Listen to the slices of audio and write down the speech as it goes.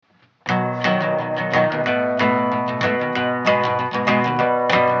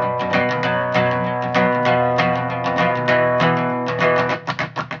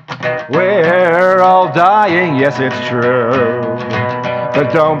all dying, yes it's true.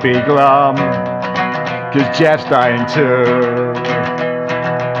 But don't be glum, cause Jeff's dying too.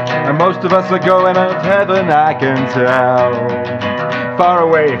 And most of us are going up to heaven, I can tell. Far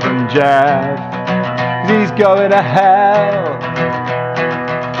away from Jeff, cause he's going to hell.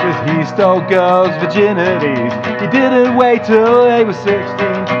 Cause he stole girls' virginities. He didn't wait till they were 16.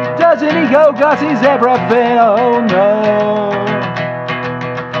 Doesn't he go cause he's everything? Oh no.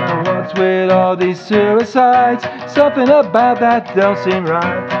 And what's with all these suicides? Something about that don't seem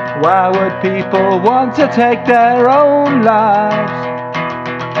right. Why would people want to take their own lives?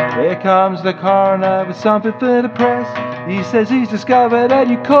 Here comes the coroner with something for the press. He says he's discovered a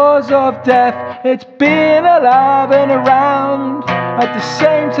new cause of death. It's being alive and around at the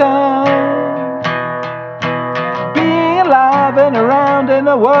same time. Being alive and around in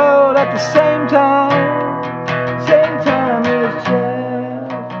the world at the same time. Same time as Jeff.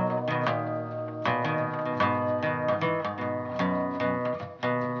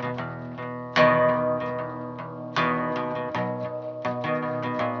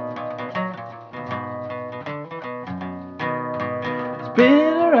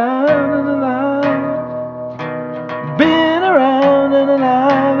 Been around and alive, been around and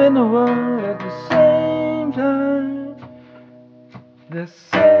alive in the world at the same time, the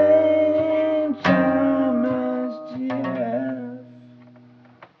same time as Jeff.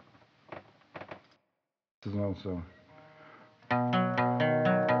 This is an old song.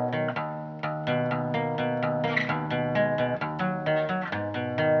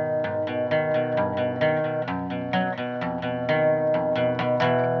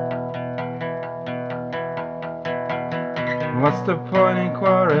 What's the point in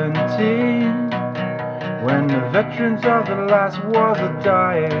quarantine when the veterans of the last wars are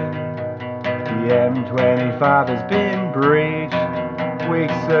dying? The M25 has been breached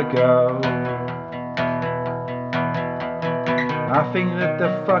weeks ago. I think that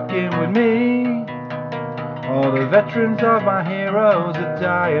they're fucking with me. All the veterans of my heroes are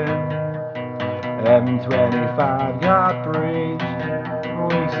dying. M25 got breached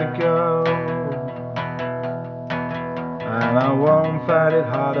weeks ago. And I won't find it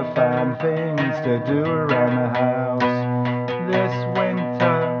hard to find things to do around the house this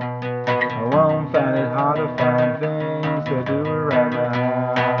winter. I won't find it hard to find things to do around the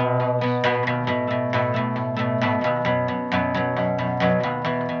house.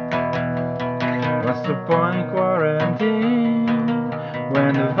 What's the point in quarantine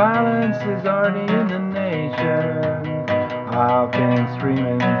when the violence is already in the nation? I've been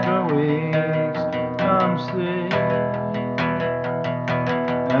screaming for weeks, I'm sick.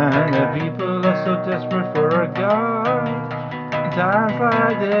 And the people are so desperate for a God. In times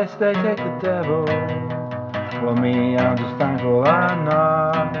like this they take the devil. Well me, I'm just thankful I'm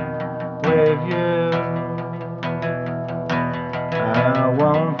not with you. And I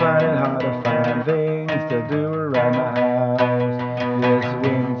won't find it hard to find things to do around the house this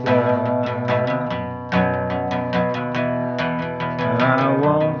winter. And I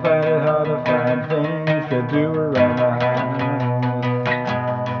won't find it hard to find things to do around the house.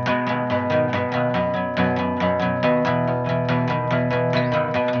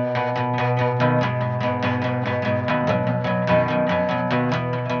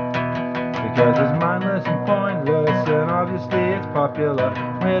 Because it's mindless and pointless, and obviously it's popular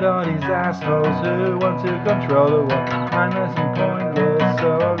with all these assholes who want to control the world. Mindless and pointless,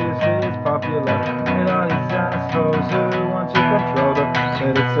 so obviously it's popular with all these assholes who want to control the world.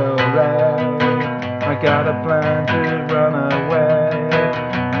 But it's alright, I got a plan to run away.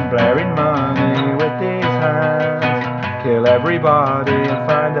 I'm blaring money with these hands, kill everybody and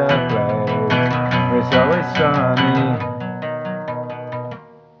find a place where it's always sunny.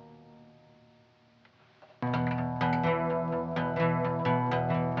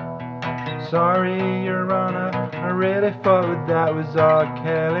 Sorry, Your Honor, I really thought that was R.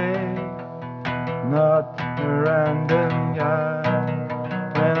 Kelly, not a random guy.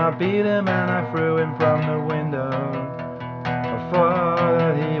 When I beat him and I threw him from the window, I thought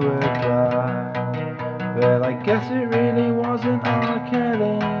that he would cry. But I guess it really wasn't R.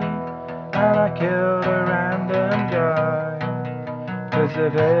 Kelly, and I killed a random guy. Cause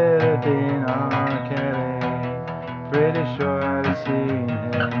if it had been R. Kelly, pretty sure I'd have seen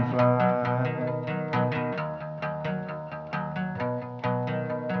him fly.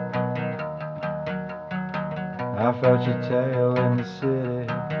 I felt your tail in the city.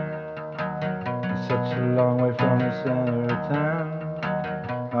 It's such a long way from the center of town.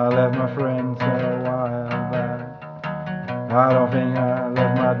 I left my friends a while back. I don't think I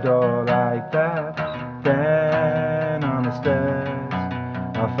left my door like that. Then on the stairs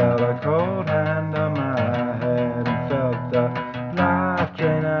I felt a cold hand on my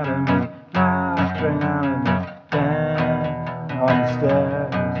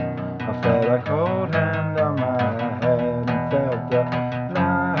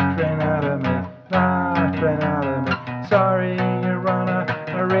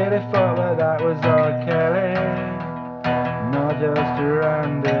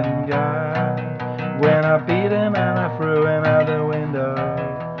random guy. When I beat him and I threw him out the window,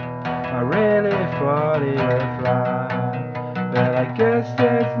 I really thought he would fly. But I guess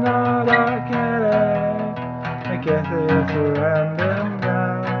it's not okay. I guess it's a random guy.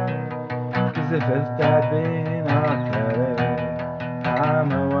 'Cause if it's that being okay, I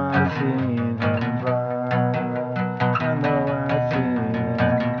know I've seen him fly. I know I've seen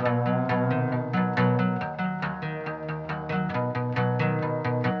him fly.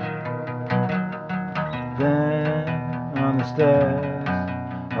 Then on the stairs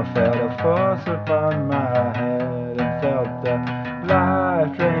I felt a force upon my head and felt the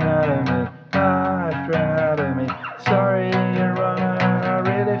life drain out of me, life drain out of me. Sorry, Your Honor, I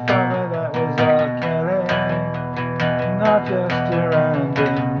really thought that was R. Kelly, not just a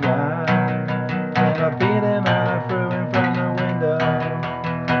random guy. When I beat him and I threw him from the window,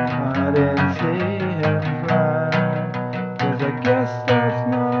 I didn't see him fly. 'Cause I guess that's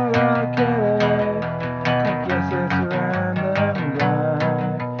not R. Kelly. I guess it's a random guy.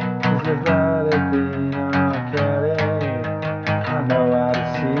 'Cause if that had been R. Kelly, I know I'd have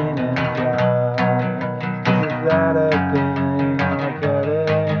seen him fly. 'Cause if that had been R. Kelly,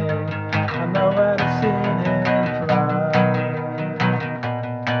 I know I'd have seen him fly.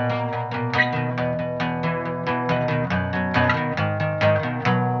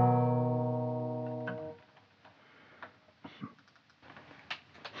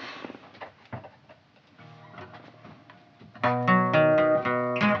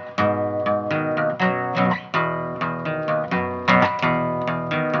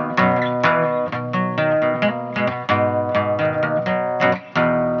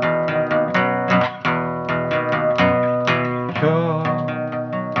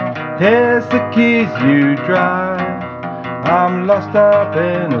 Here's the keys, you drive. I'm lost up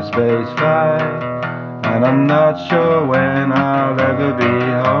in a space fight, and I'm not sure when I'll ever be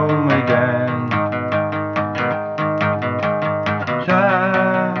home again.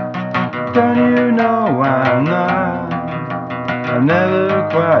 Child, don't you know I'm not? I never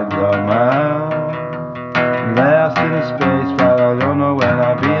quite got my own. Lost in a space fight, I don't know when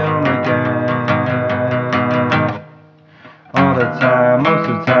I'll be home again. All the time, most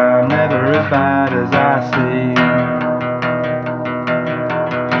of the time, never as bad as I seem.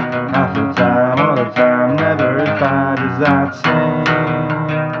 Half the time, all the time, never as bad as that seems.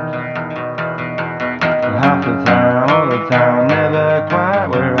 Half the time, all the time, never quite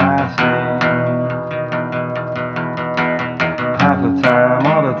where I seem. Half the time,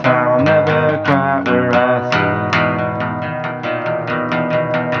 all the time, never quite where I seem.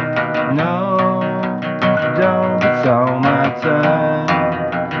 No, don't be so my time.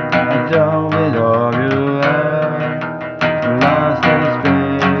 I don't belong you there. Lost in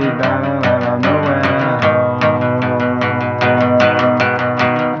space, battle and I'm nowhere home.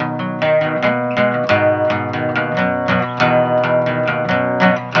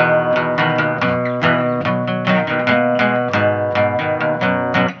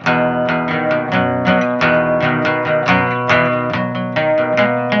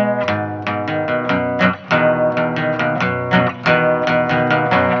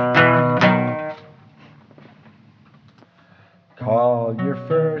 Call your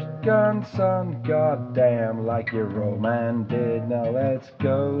first gun, son, goddamn, like your old man did. Now let's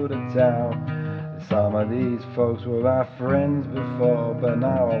go to town. Some of these folks were my friends before, but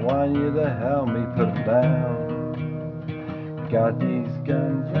now I want you to help me put them down. Got these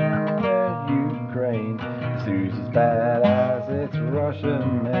guns in Ukraine. Susie's badass, it's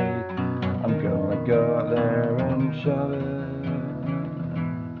Russian made. I'm gonna go out there and shove it.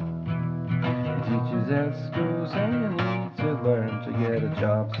 Teachers at school saying you need to learn to get a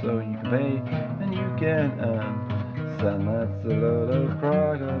job so you can pay and you can earn. Son, that's a load of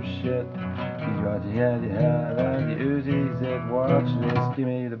crock of shit. He's got your head, your hat, and your Uzis. It watch this. Give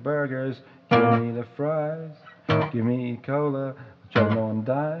me the burgers, give me the fries, give me cola, try no one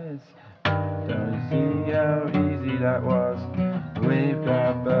dies. Don't you see how easy that was? We've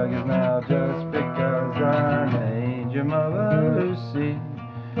got burgers now just because I named your mother Lucy.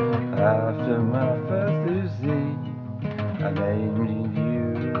 After my first Uzi, I named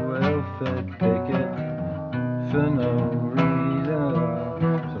you Wilford Pickett for no reason at all.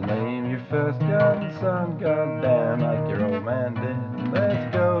 So name your first gun, son, goddamn, like your old man did. Let's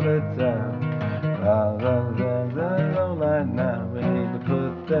go to town. All those things I don't like now, we need to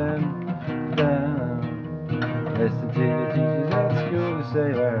put them down. Listen to your teachers at school to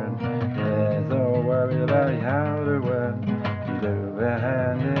say learn. Yeah, don't worry about how to learn. The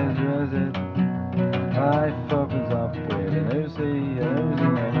hand is visit. Life opens up with an Uzi named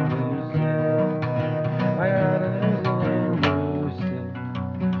Lucy. I got an Uzi named Lucy.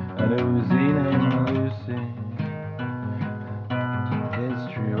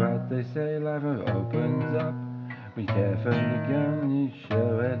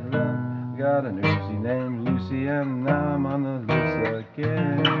 got an Uzi named Lucy, and now I'm on the loose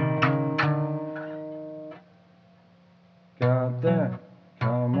again. Goddamn,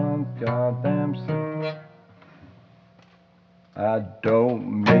 come on, goddamn son. I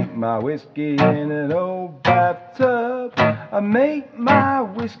don't make my whiskey in an old bathtub. I make my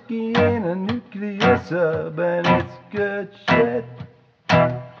whiskey in a nuclear sub, and it's good shit.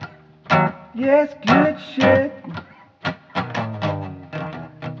 Yes, good shit.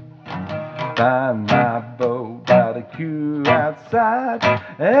 Find my boat by the queue outside.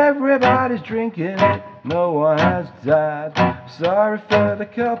 Everybody's drinking it, no one has died. Sorry for the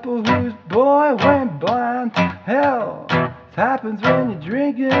couple whose boy went blind. Hell, it happens when you're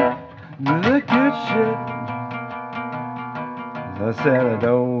drinking the good shit. As I said, I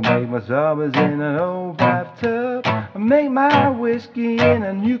don't make my sobbers in an old bathtub. I make my whiskey in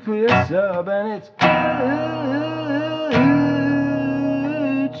a nuclear sub, and it's good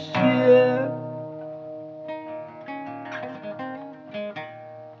shit.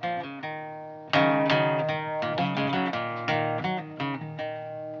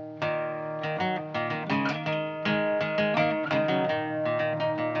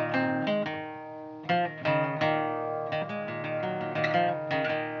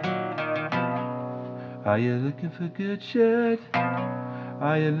 Are you looking for good shit?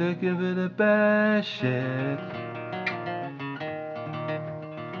 Are you looking for the best shit?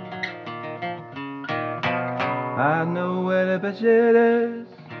 I know where the best shit is.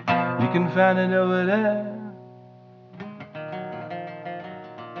 You can find it over there.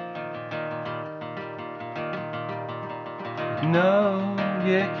 No,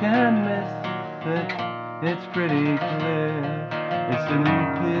 you can't miss it. It's pretty clear. It's a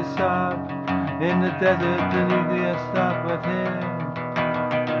nuclear sub. In the desert, the nuclear stop with him.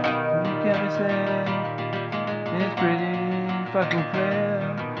 You can't miss it. It's pretty fucking clear.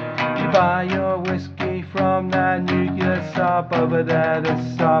 You buy your whiskey from that nuclear stop over there. The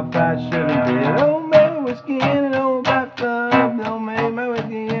stop that shouldn't be. Don't make my whiskey in an old bathtub. Don't make my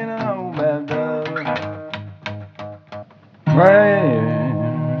whiskey in an old bathtub.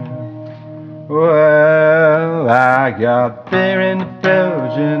 Well, I got beer in the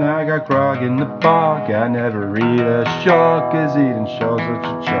Belgian, I got grog in the bog. I never eat a shark, 'cause eating shark's such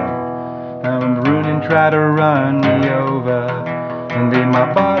a joke. And Brunin tried to run me over and leave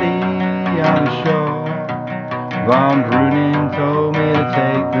my body on the shore. Von Brunin told me to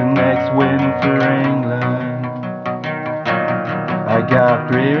take the next wind for England. I got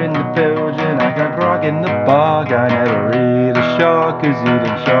beer in the Belgian, I got grog in the bog. I never eat a shark, 'cause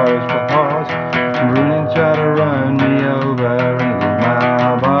eating shark's for horse. Brunin tried to run me over and leave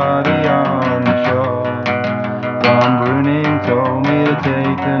my body on the shore. Von Brunin told me to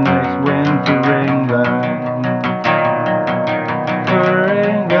take the next wind for England. For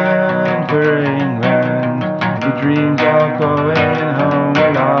England, for England. The dreams of going home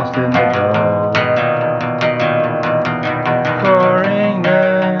were lost in the boat. For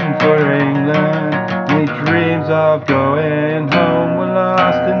England, the dreams of going home were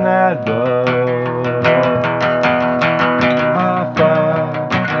lost in that boat.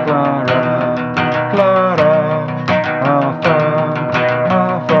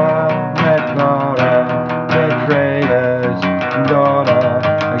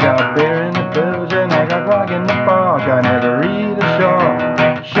 I never eat a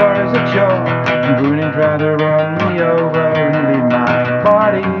shark, sure as a chalk. And Brunin tried to run me over and leave my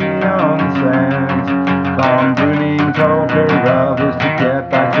body on the sands. Von Brunin told her brothers to get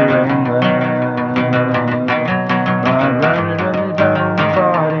back to England. I ran me down the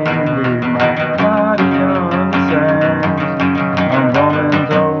body and leave my body on the sands. And Von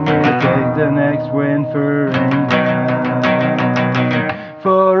told me to take the next wind for England.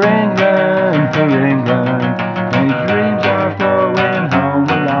 For England, for England.